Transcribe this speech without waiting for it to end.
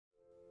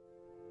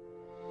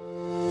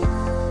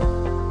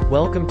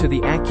Welcome to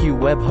the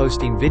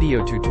Accuwebhosting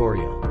video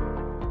tutorial.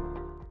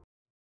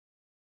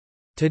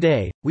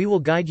 Today, we will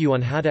guide you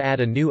on how to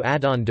add a new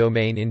add-on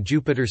domain in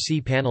Jupyter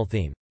cPanel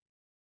theme.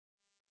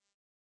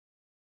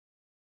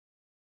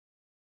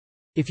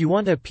 If you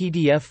want a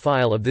PDF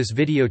file of this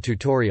video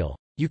tutorial,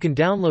 you can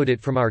download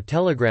it from our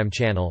Telegram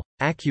channel,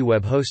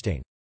 Accuwebhosting.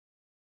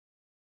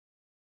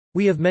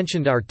 We have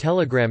mentioned our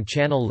Telegram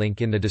channel link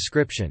in the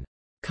description.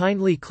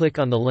 Kindly click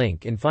on the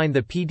link and find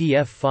the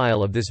PDF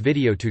file of this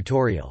video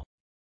tutorial.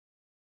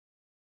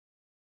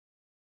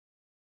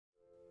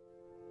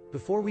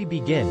 Before we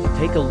begin,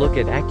 take a look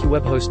at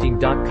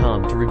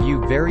Accuwebhosting.com to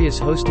review various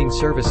hosting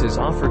services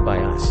offered by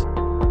us.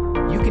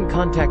 You can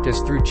contact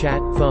us through chat,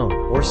 phone,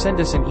 or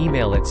send us an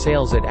email at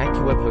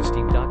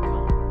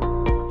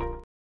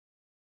sales@accuwebhosting.com.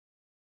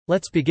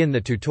 Let's begin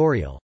the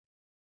tutorial.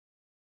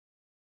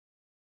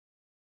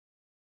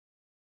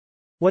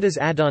 What is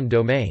add-on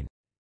domain?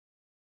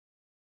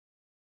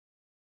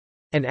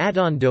 An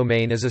add-on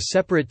domain is a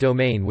separate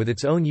domain with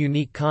its own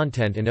unique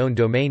content and own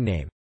domain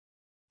name.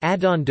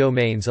 Add-on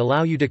domains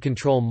allow you to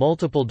control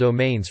multiple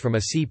domains from a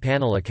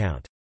cPanel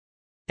account.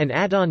 An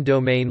add-on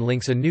domain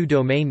links a new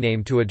domain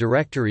name to a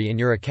directory in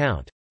your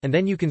account, and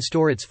then you can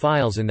store its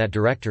files in that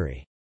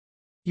directory.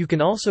 You can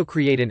also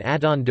create an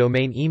add-on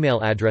domain email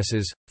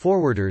addresses,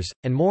 forwarders,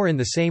 and more in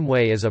the same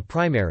way as a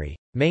primary,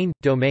 main,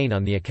 domain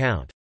on the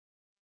account.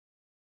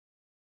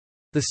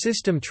 The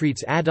system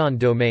treats add-on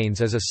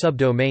domains as a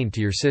subdomain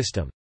to your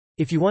system.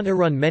 If you want to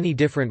run many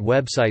different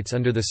websites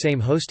under the same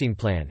hosting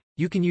plan,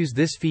 you can use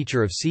this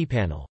feature of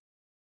cPanel.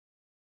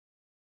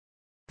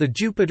 The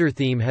Jupyter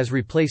theme has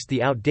replaced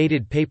the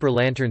outdated Paper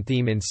Lantern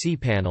theme in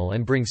cPanel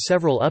and brings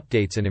several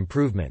updates and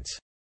improvements.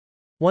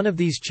 One of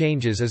these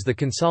changes is the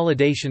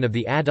consolidation of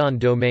the add-on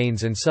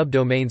domains and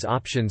subdomains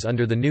options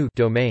under the new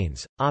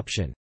Domains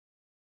option.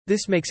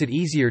 This makes it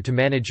easier to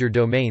manage your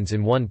domains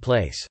in one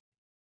place.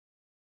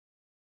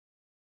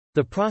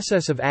 The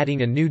process of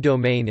adding a new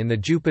domain in the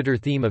Jupyter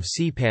theme of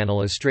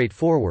cPanel is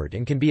straightforward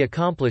and can be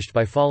accomplished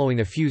by following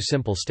a few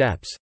simple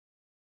steps.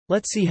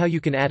 Let's see how you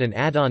can add an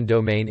add-on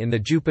domain in the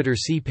Jupyter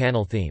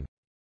cPanel theme.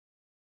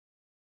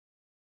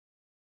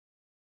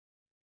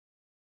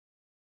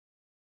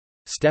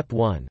 Step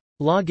 1.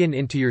 Log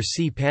into your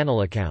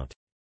cPanel account.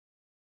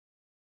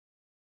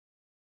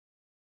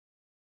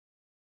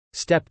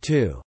 Step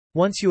 2.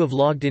 Once you have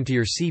logged into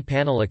your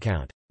cPanel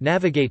account,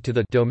 navigate to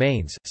the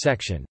Domains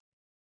section.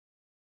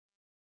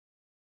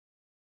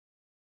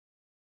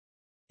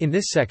 In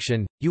this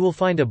section, you will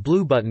find a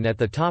blue button at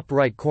the top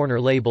right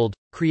corner labeled,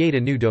 Create a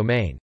new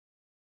domain.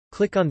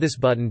 Click on this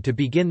button to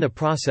begin the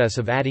process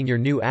of adding your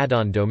new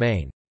add-on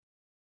domain.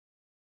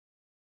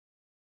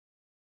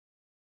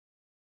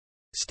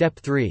 Step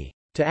 3.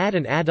 To add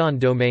an add-on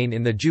domain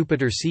in the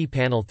Jupyter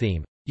cPanel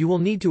theme, you will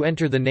need to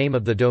enter the name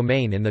of the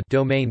domain in the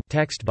Domain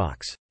text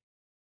box.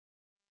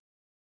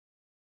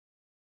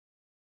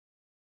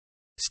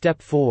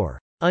 Step 4.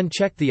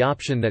 Uncheck the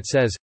option that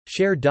says,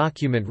 Share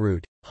document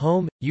root,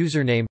 home,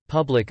 username,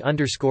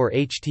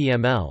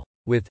 public_HTML,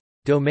 with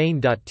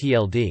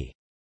domain.tld.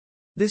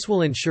 This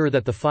will ensure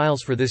that the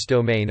files for this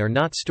domain are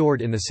not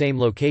stored in the same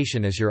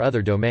location as your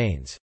other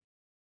domains.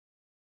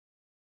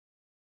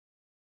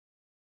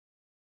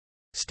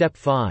 Step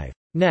 5.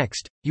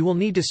 Next, you will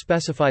need to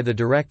specify the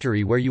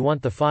directory where you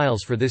want the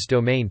files for this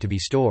domain to be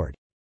stored.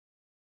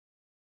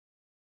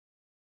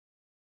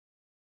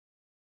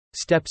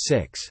 Step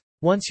 6.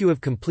 Once you have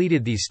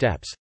completed these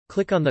steps,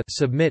 click on the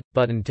Submit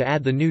button to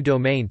add the new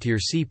domain to your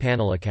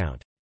cPanel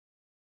account.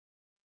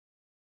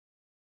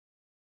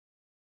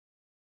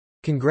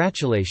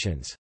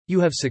 Congratulations!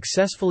 You have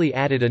successfully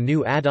added a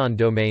new add-on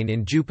domain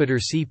in Jupyter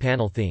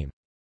cPanel theme.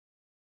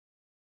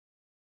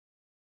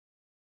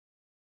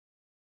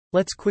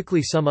 Let's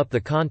quickly sum up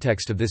the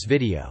context of this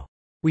video.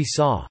 We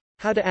saw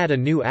how to add a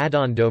new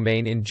add-on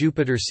domain in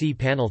Jupyter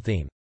cPanel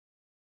theme.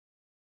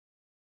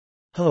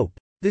 Hope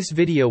this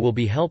video will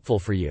be helpful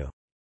for you.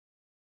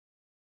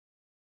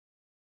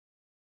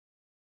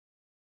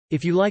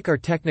 If you like our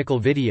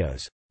technical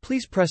videos,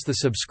 please press the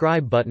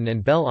subscribe button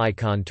and bell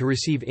icon to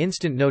receive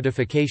instant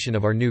notification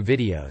of our new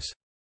videos.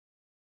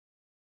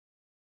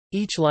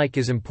 Each like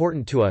is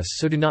important to us,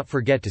 so do not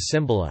forget to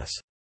symbol us.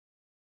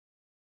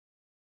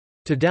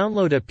 To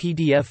download a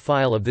PDF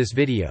file of this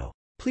video,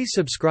 please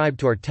subscribe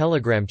to our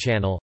Telegram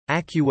channel,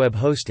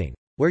 Accuwebhosting,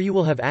 where you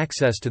will have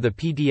access to the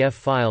PDF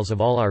files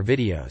of all our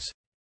videos.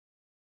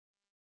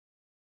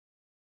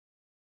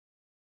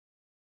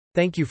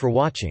 Thank you for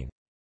watching.